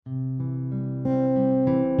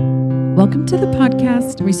Welcome to the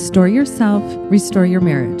podcast, Restore Yourself, Restore Your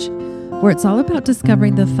Marriage, where it's all about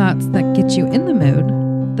discovering the thoughts that get you in the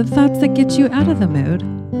mood, the thoughts that get you out of the mood,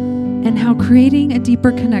 and how creating a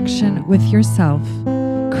deeper connection with yourself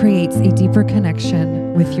creates a deeper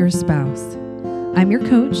connection with your spouse. I'm your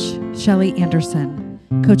coach, Shelly Anderson,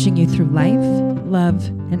 coaching you through life, love,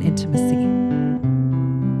 and intimacy.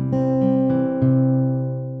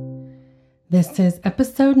 This is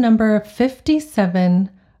episode number 57,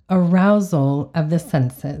 Arousal of the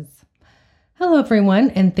Senses. Hello, everyone,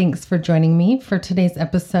 and thanks for joining me for today's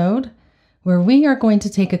episode, where we are going to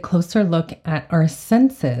take a closer look at our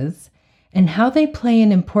senses and how they play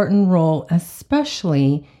an important role,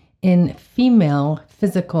 especially in female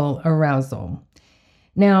physical arousal.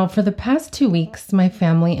 Now, for the past 2 weeks, my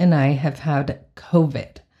family and I have had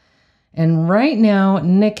COVID. And right now,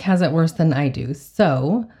 Nick has it worse than I do.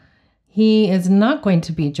 So he is not going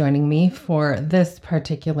to be joining me for this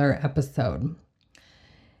particular episode.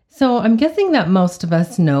 So I'm guessing that most of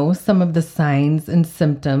us know some of the signs and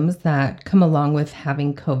symptoms that come along with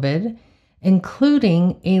having COVID,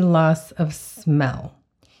 including a loss of smell.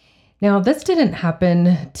 Now, this didn't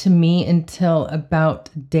happen to me until about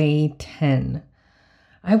day 10.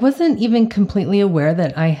 I wasn't even completely aware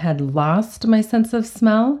that I had lost my sense of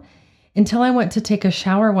smell until I went to take a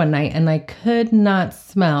shower one night and I could not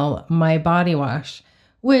smell my body wash,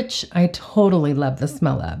 which I totally love the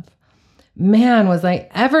smell of. Man, was I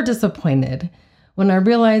ever disappointed when I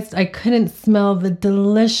realized I couldn't smell the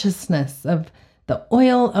deliciousness of the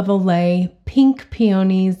Oil of Olay Pink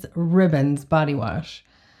Peonies Ribbons body wash.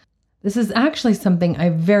 This is actually something I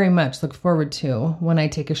very much look forward to when I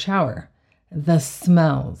take a shower. The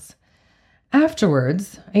smells.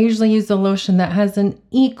 Afterwards, I usually use a lotion that has an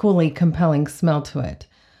equally compelling smell to it,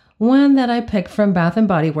 one that I pick from Bath &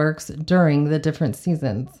 Body Works during the different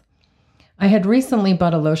seasons. I had recently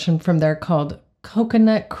bought a lotion from there called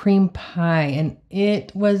Coconut Cream Pie, and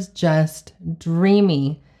it was just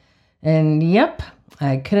dreamy. And yep,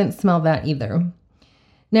 I couldn't smell that either.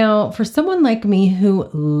 Now, for someone like me who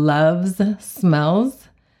loves smells,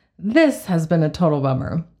 this has been a total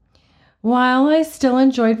bummer. While I still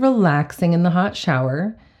enjoyed relaxing in the hot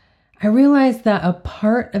shower, I realized that a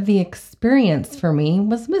part of the experience for me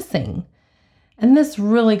was missing. And this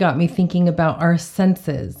really got me thinking about our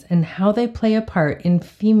senses and how they play a part in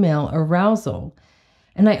female arousal.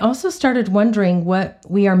 And I also started wondering what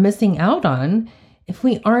we are missing out on if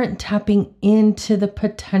we aren't tapping into the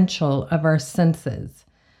potential of our senses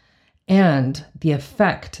and the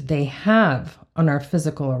effect they have on our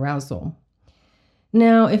physical arousal.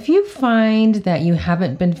 Now, if you find that you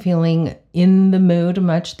haven't been feeling in the mood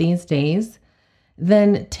much these days,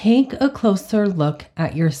 then take a closer look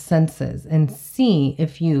at your senses and see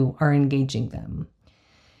if you are engaging them.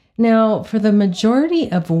 Now, for the majority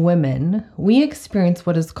of women, we experience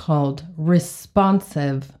what is called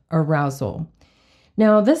responsive arousal.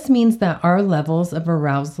 Now, this means that our levels of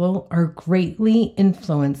arousal are greatly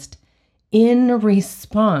influenced in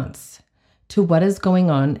response to what is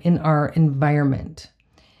going on in our environment.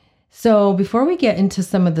 So before we get into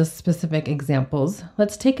some of the specific examples,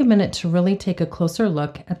 let's take a minute to really take a closer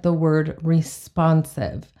look at the word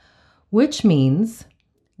responsive, which means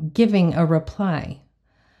giving a reply,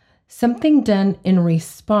 something done in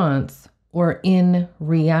response or in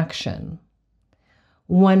reaction,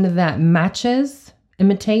 one that matches,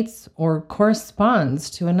 imitates, or corresponds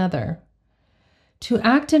to another. To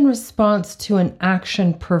act in response to an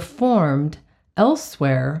action performed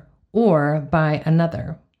elsewhere or by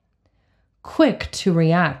another. Quick to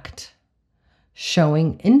react.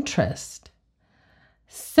 Showing interest.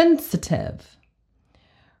 Sensitive.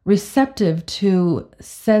 Receptive to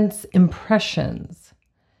sense impressions.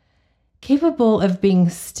 Capable of being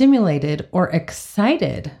stimulated or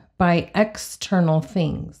excited by external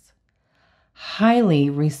things.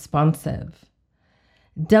 Highly responsive.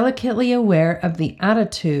 Delicately aware of the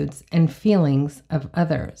attitudes and feelings of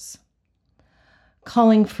others,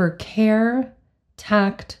 calling for care,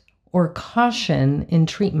 tact, or caution in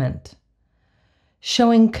treatment,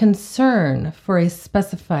 showing concern for a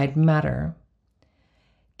specified matter,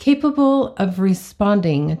 capable of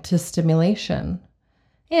responding to stimulation,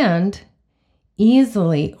 and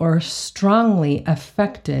easily or strongly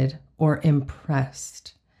affected or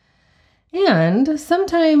impressed. And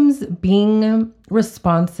sometimes being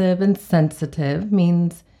responsive and sensitive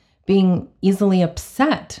means being easily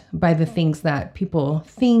upset by the things that people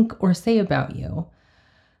think or say about you.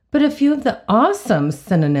 But a few of the awesome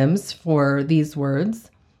synonyms for these words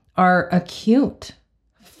are acute,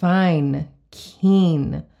 fine,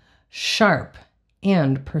 keen, sharp,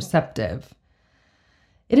 and perceptive.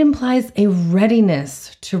 It implies a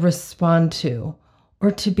readiness to respond to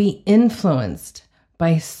or to be influenced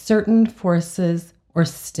by certain forces or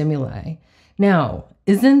stimuli. Now,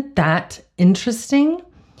 isn't that interesting?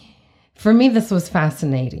 For me, this was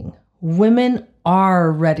fascinating. Women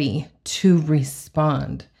are ready to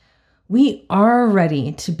respond. We are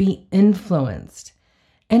ready to be influenced,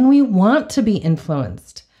 and we want to be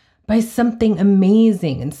influenced by something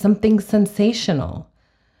amazing and something sensational.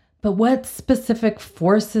 But what specific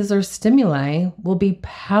forces or stimuli will be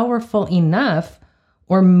powerful enough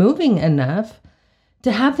or moving enough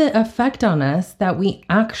to have the effect on us that we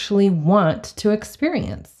actually want to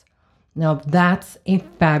experience? Now, that's a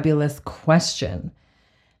fabulous question,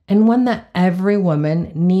 and one that every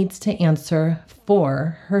woman needs to answer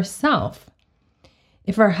for herself.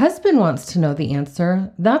 If our husband wants to know the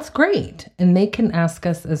answer, that's great, and they can ask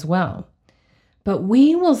us as well. But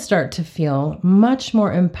we will start to feel much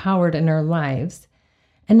more empowered in our lives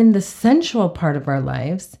and in the sensual part of our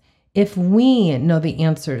lives if we know the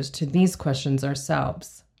answers to these questions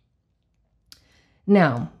ourselves.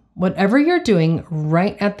 Now, whatever you're doing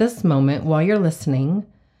right at this moment while you're listening,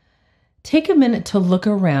 take a minute to look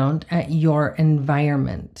around at your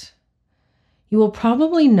environment. You will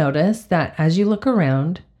probably notice that as you look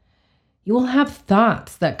around, you will have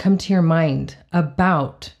thoughts that come to your mind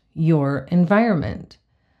about your environment.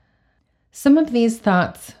 Some of these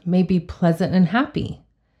thoughts may be pleasant and happy.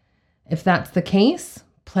 If that's the case,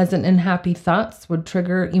 pleasant and happy thoughts would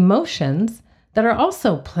trigger emotions that are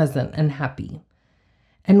also pleasant and happy.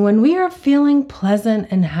 And when we are feeling pleasant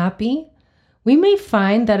and happy, we may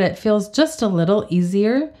find that it feels just a little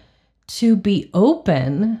easier to be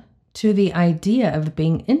open to the idea of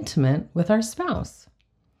being intimate with our spouse.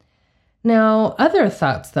 Now, other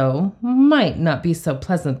thoughts, though, might not be so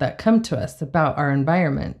pleasant that come to us about our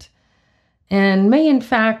environment and may, in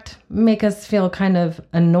fact, make us feel kind of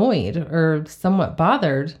annoyed or somewhat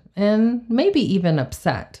bothered and maybe even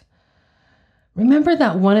upset. Remember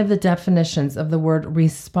that one of the definitions of the word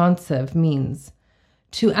responsive means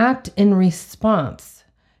to act in response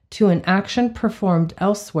to an action performed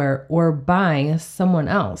elsewhere or by someone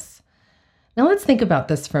else. Now, let's think about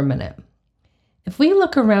this for a minute. If we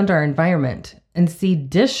look around our environment and see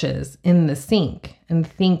dishes in the sink and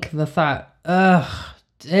think the thought, ugh,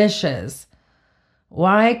 dishes,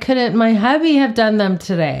 why couldn't my hubby have done them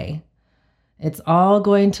today? It's all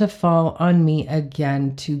going to fall on me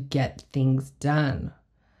again to get things done.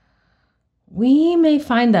 We may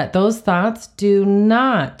find that those thoughts do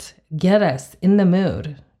not get us in the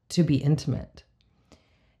mood to be intimate.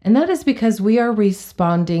 And that is because we are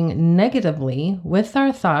responding negatively with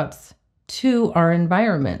our thoughts to our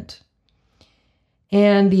environment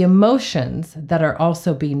and the emotions that are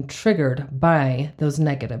also being triggered by those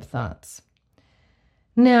negative thoughts.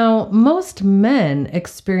 Now, most men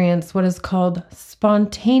experience what is called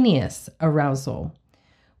spontaneous arousal,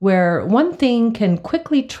 where one thing can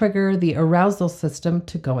quickly trigger the arousal system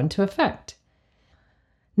to go into effect.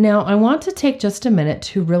 Now, I want to take just a minute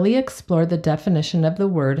to really explore the definition of the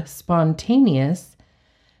word spontaneous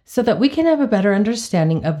so that we can have a better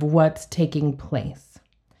understanding of what's taking place.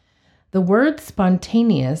 The word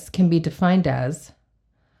spontaneous can be defined as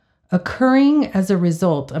occurring as a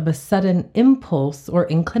result of a sudden impulse or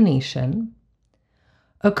inclination,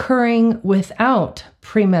 occurring without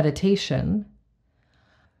premeditation,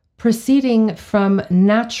 proceeding from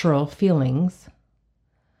natural feelings,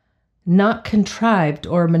 not contrived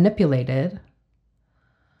or manipulated,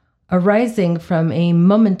 arising from a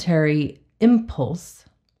momentary impulse,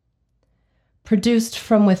 produced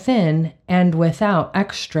from within and without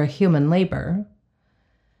extra human labor,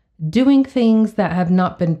 doing things that have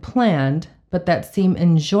not been planned but that seem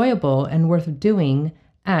enjoyable and worth doing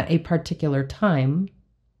at a particular time,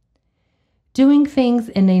 doing things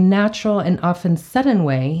in a natural and often sudden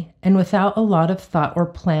way and without a lot of thought or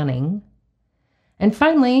planning, and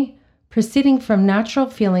finally, proceeding from natural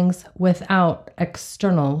feelings without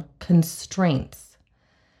external constraints.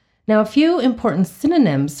 Now, a few important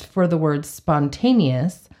synonyms for the word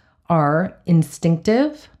spontaneous are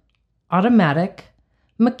instinctive, automatic,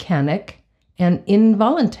 mechanic, and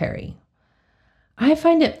involuntary. I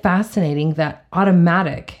find it fascinating that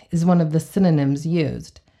automatic is one of the synonyms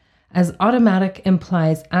used, as automatic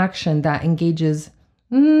implies action that engages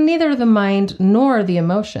neither the mind nor the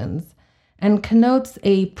emotions and connotes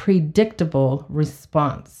a predictable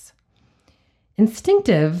response.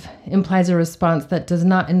 Instinctive implies a response that does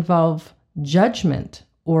not involve judgment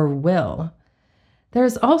or will. There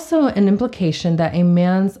is also an implication that a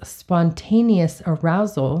man's spontaneous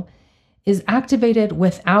arousal is activated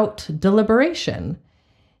without deliberation,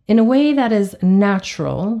 in a way that is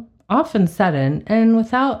natural, often sudden and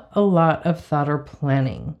without a lot of thought or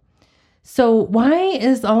planning. So why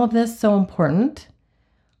is all of this so important?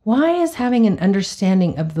 Why is having an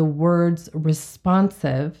understanding of the words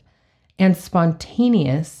responsive and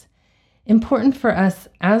spontaneous important for us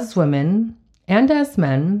as women and as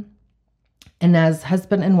men and as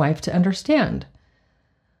husband and wife to understand?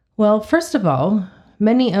 Well, first of all,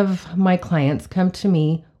 many of my clients come to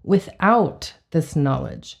me without this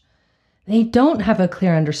knowledge. They don't have a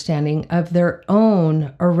clear understanding of their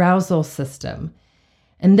own arousal system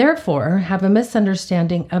and therefore have a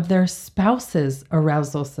misunderstanding of their spouse's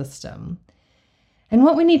arousal system. And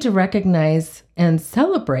what we need to recognize and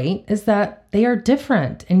celebrate is that they are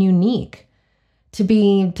different and unique, to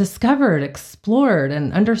be discovered, explored,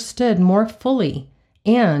 and understood more fully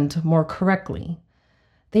and more correctly.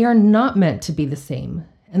 They are not meant to be the same.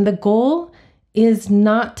 And the goal is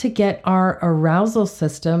not to get our arousal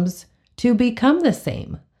systems to become the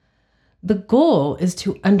same. The goal is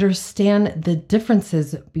to understand the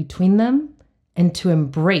differences between them and to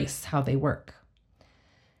embrace how they work.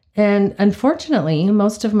 And unfortunately,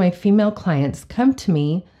 most of my female clients come to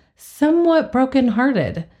me somewhat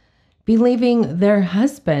brokenhearted, believing their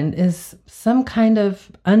husband is some kind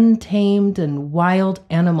of untamed and wild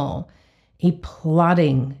animal, a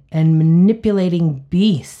plotting and manipulating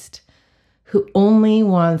beast who only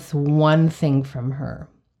wants one thing from her.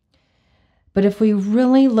 But if we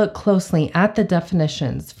really look closely at the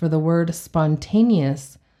definitions for the word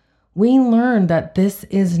spontaneous, we learn that this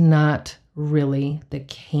is not really the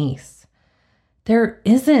case. There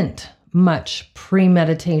isn't much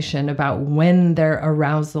premeditation about when their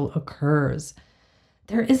arousal occurs.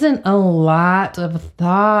 There isn't a lot of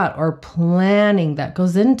thought or planning that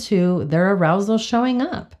goes into their arousal showing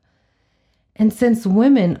up. And since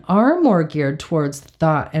women are more geared towards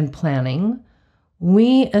thought and planning,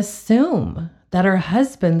 we assume that our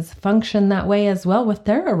husbands function that way as well with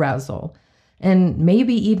their arousal, and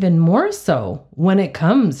maybe even more so when it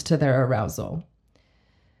comes to their arousal.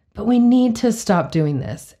 But we need to stop doing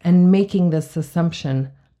this and making this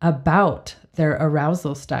assumption about their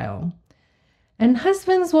arousal style. And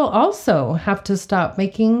husbands will also have to stop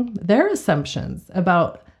making their assumptions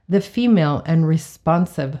about the female and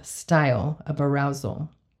responsive style of arousal.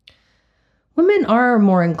 Women are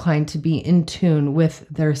more inclined to be in tune with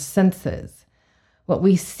their senses. What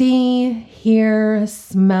we see, hear,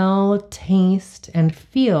 smell, taste, and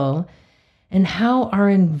feel, and how our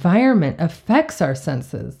environment affects our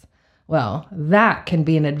senses. Well, that can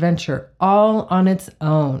be an adventure all on its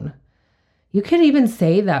own. You could even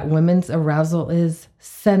say that women's arousal is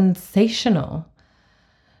sensational.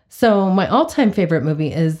 So my all-time favorite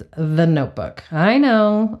movie is The Notebook. I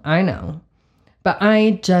know. But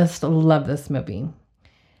I just love this movie.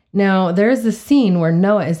 Now, there is a scene where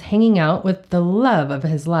Noah is hanging out with the love of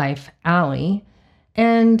his life, Allie,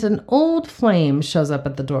 and an old flame shows up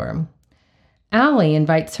at the door. Allie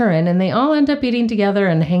invites her in, and they all end up eating together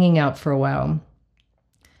and hanging out for a while.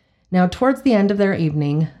 Now, towards the end of their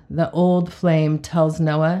evening, the old flame tells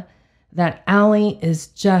Noah that Allie is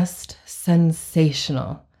just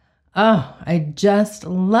sensational. Oh, I just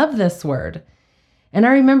love this word. And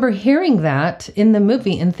I remember hearing that in the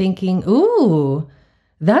movie and thinking, ooh,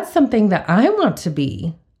 that's something that I want to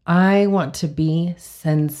be. I want to be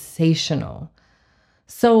sensational.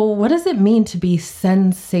 So what does it mean to be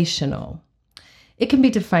sensational? It can be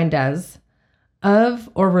defined as of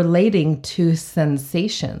or relating to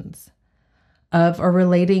sensations, of or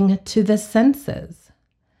relating to the senses,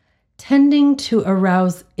 tending to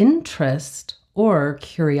arouse interest or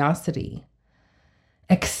curiosity,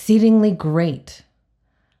 exceedingly great,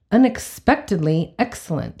 unexpectedly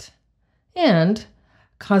excellent, and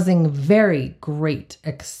causing very great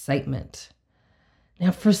excitement.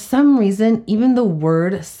 Now, for some reason, even the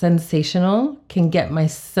word sensational can get my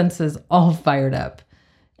senses all fired up.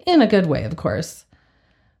 In a good way, of course.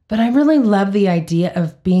 But I really love the idea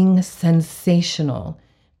of being sensational,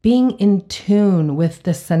 being in tune with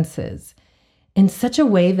the senses in such a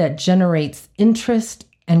way that generates interest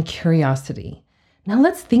and curiosity. Now,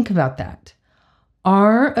 let's think about that.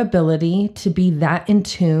 Our ability to be that in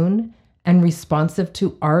tune and responsive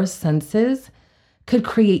to our senses could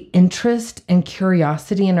create interest and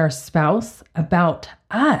curiosity in our spouse about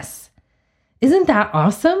us. Isn't that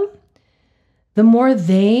awesome? The more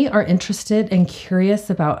they are interested and curious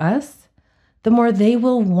about us, the more they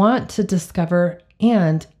will want to discover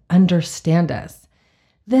and understand us.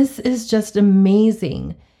 This is just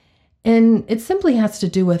amazing. And it simply has to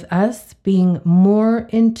do with us being more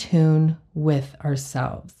in tune with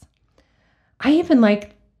ourselves. I even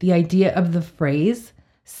like the idea of the phrase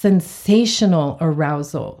sensational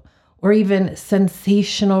arousal or even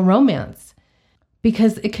sensational romance,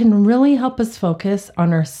 because it can really help us focus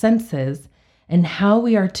on our senses and how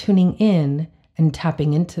we are tuning in and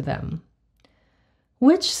tapping into them.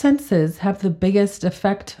 Which senses have the biggest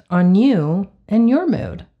effect on you and your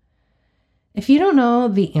mood? If you don't know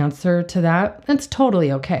the answer to that, that's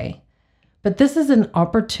totally okay. But this is an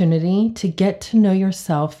opportunity to get to know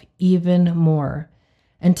yourself even more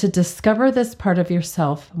and to discover this part of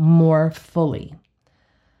yourself more fully.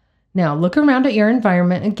 Now, look around at your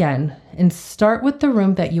environment again and start with the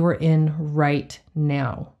room that you are in right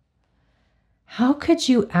now. How could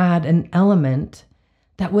you add an element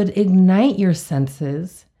that would ignite your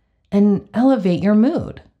senses and elevate your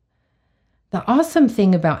mood? The awesome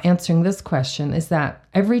thing about answering this question is that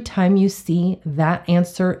every time you see that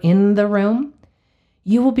answer in the room,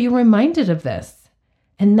 you will be reminded of this.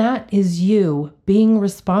 And that is you being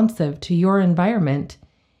responsive to your environment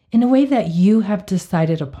in a way that you have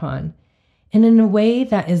decided upon and in a way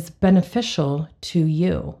that is beneficial to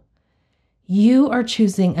you. You are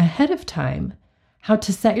choosing ahead of time how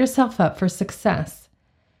to set yourself up for success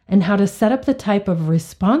and how to set up the type of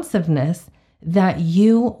responsiveness that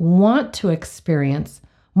you want to experience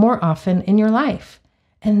more often in your life.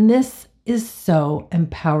 And this is so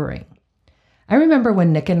empowering. I remember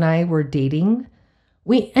when Nick and I were dating,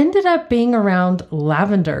 we ended up being around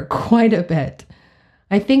lavender quite a bit.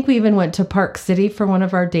 I think we even went to Park City for one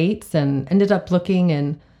of our dates and ended up looking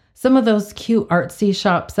in some of those cute artsy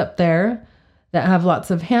shops up there that have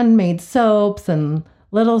lots of handmade soaps and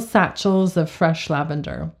little satchels of fresh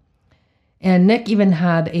lavender. And Nick even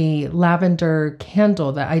had a lavender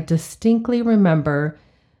candle that I distinctly remember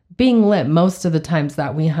being lit most of the times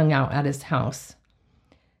that we hung out at his house.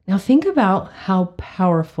 Now think about how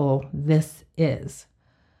powerful this is.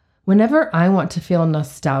 Whenever I want to feel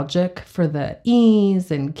nostalgic for the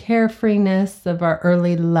ease and carefreeness of our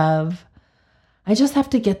early love, I just have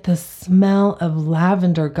to get the smell of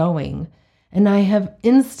lavender going, and I have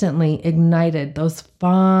instantly ignited those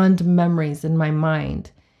fond memories in my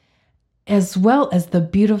mind, as well as the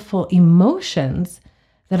beautiful emotions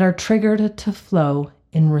that are triggered to flow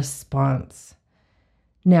in response.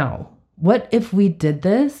 Now, what if we did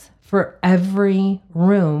this for every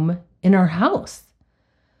room in our house?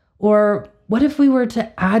 Or what if we were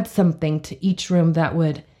to add something to each room that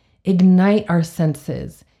would ignite our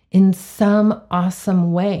senses in some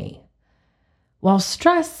awesome way? While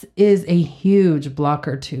stress is a huge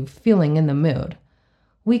blocker to feeling in the mood,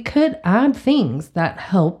 we could add things that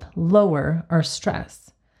help lower our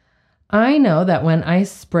stress. I know that when I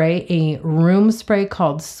spray a room spray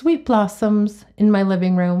called Sweet Blossoms in my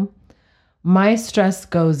living room, my stress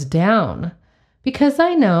goes down because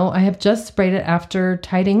I know I have just sprayed it after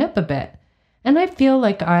tidying up a bit, and I feel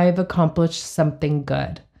like I've accomplished something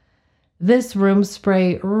good. This room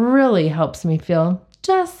spray really helps me feel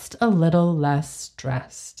just a little less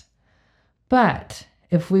stressed. But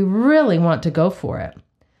if we really want to go for it,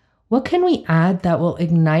 what can we add that will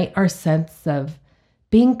ignite our sense of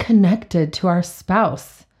being connected to our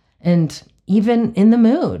spouse and even in the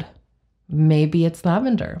mood? Maybe it's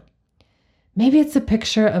lavender. Maybe it's a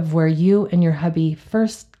picture of where you and your hubby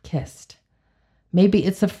first kissed. Maybe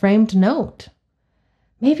it's a framed note.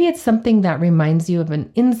 Maybe it's something that reminds you of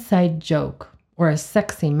an inside joke or a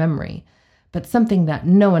sexy memory, but something that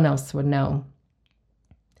no one else would know.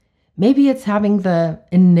 Maybe it's having the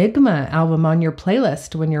Enigma album on your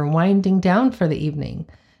playlist when you're winding down for the evening.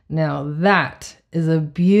 Now that is a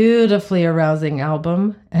beautifully arousing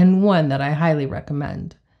album and one that I highly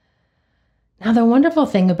recommend. Now, the wonderful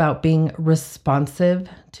thing about being responsive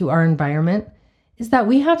to our environment is that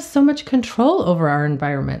we have so much control over our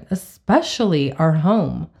environment, especially our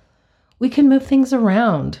home. We can move things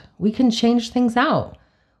around. We can change things out.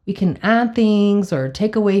 We can add things or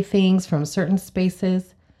take away things from certain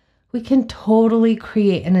spaces. We can totally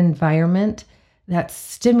create an environment that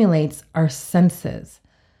stimulates our senses,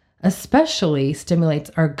 especially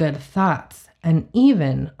stimulates our good thoughts and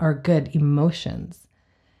even our good emotions.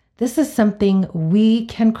 This is something we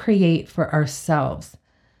can create for ourselves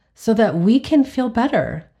so that we can feel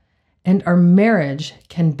better and our marriage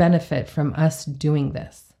can benefit from us doing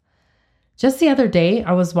this. Just the other day,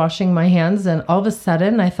 I was washing my hands and all of a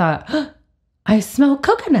sudden I thought, I smell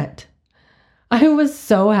coconut. I was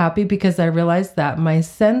so happy because I realized that my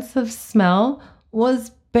sense of smell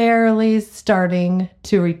was barely starting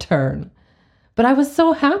to return. But I was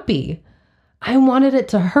so happy. I wanted it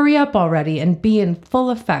to hurry up already and be in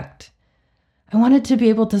full effect. I wanted to be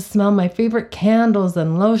able to smell my favorite candles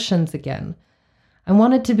and lotions again. I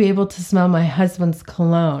wanted to be able to smell my husband's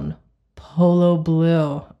cologne, Polo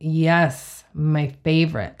Blue. Yes, my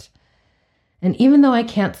favorite. And even though I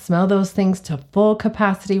can't smell those things to full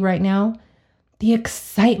capacity right now, the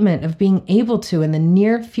excitement of being able to in the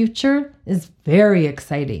near future is very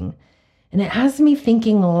exciting. And it has me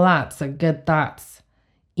thinking lots of good thoughts,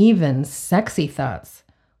 even sexy thoughts,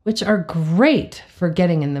 which are great for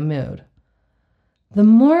getting in the mood. The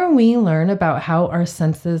more we learn about how our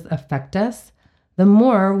senses affect us, the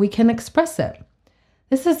more we can express it.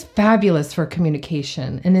 This is fabulous for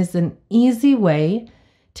communication and is an easy way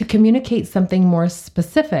to communicate something more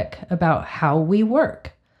specific about how we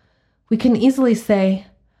work. We can easily say,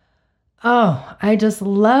 "Oh, I just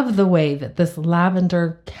love the way that this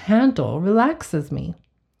lavender candle relaxes me."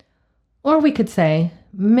 Or we could say,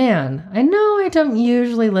 "Man, I know I don't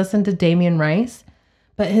usually listen to Damien Rice,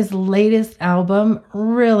 but his latest album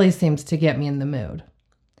really seems to get me in the mood."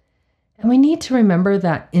 And we need to remember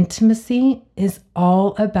that intimacy is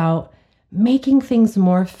all about making things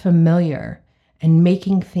more familiar and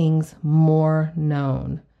making things more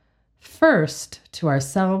known, first to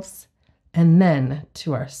ourselves and then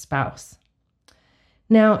to our spouse.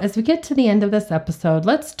 Now, as we get to the end of this episode,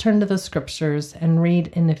 let's turn to the scriptures and read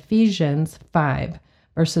in Ephesians 5,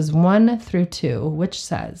 verses 1 through 2, which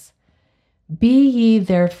says, "Be ye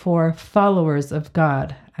therefore followers of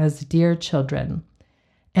God as dear children,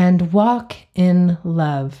 and walk in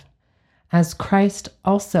love, as Christ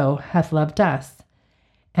also hath loved us,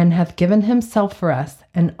 and hath given himself for us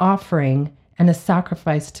an offering and a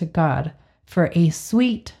sacrifice to God for a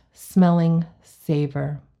sweet-smelling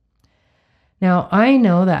savor." Now, I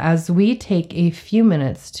know that as we take a few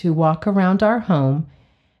minutes to walk around our home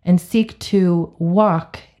and seek to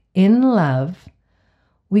walk in love,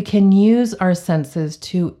 we can use our senses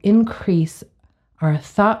to increase our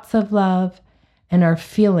thoughts of love and our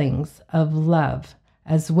feelings of love,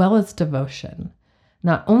 as well as devotion,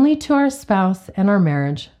 not only to our spouse and our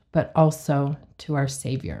marriage, but also to our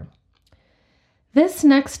Savior. This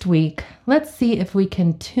next week, let's see if we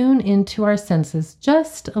can tune into our senses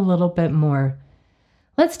just a little bit more.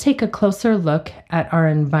 Let's take a closer look at our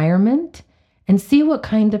environment and see what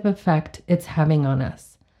kind of effect it's having on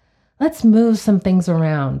us. Let's move some things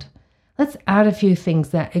around. Let's add a few things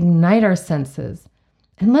that ignite our senses.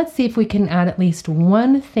 And let's see if we can add at least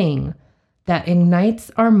one thing that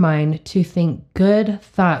ignites our mind to think good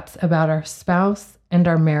thoughts about our spouse and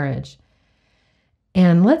our marriage.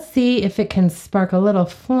 And let's see if it can spark a little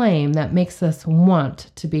flame that makes us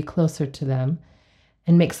want to be closer to them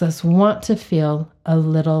and makes us want to feel a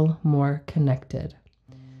little more connected.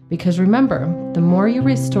 Because remember, the more you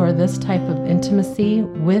restore this type of intimacy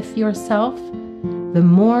with yourself, the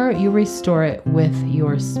more you restore it with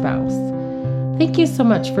your spouse. Thank you so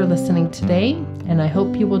much for listening today, and I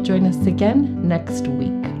hope you will join us again next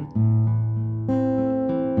week.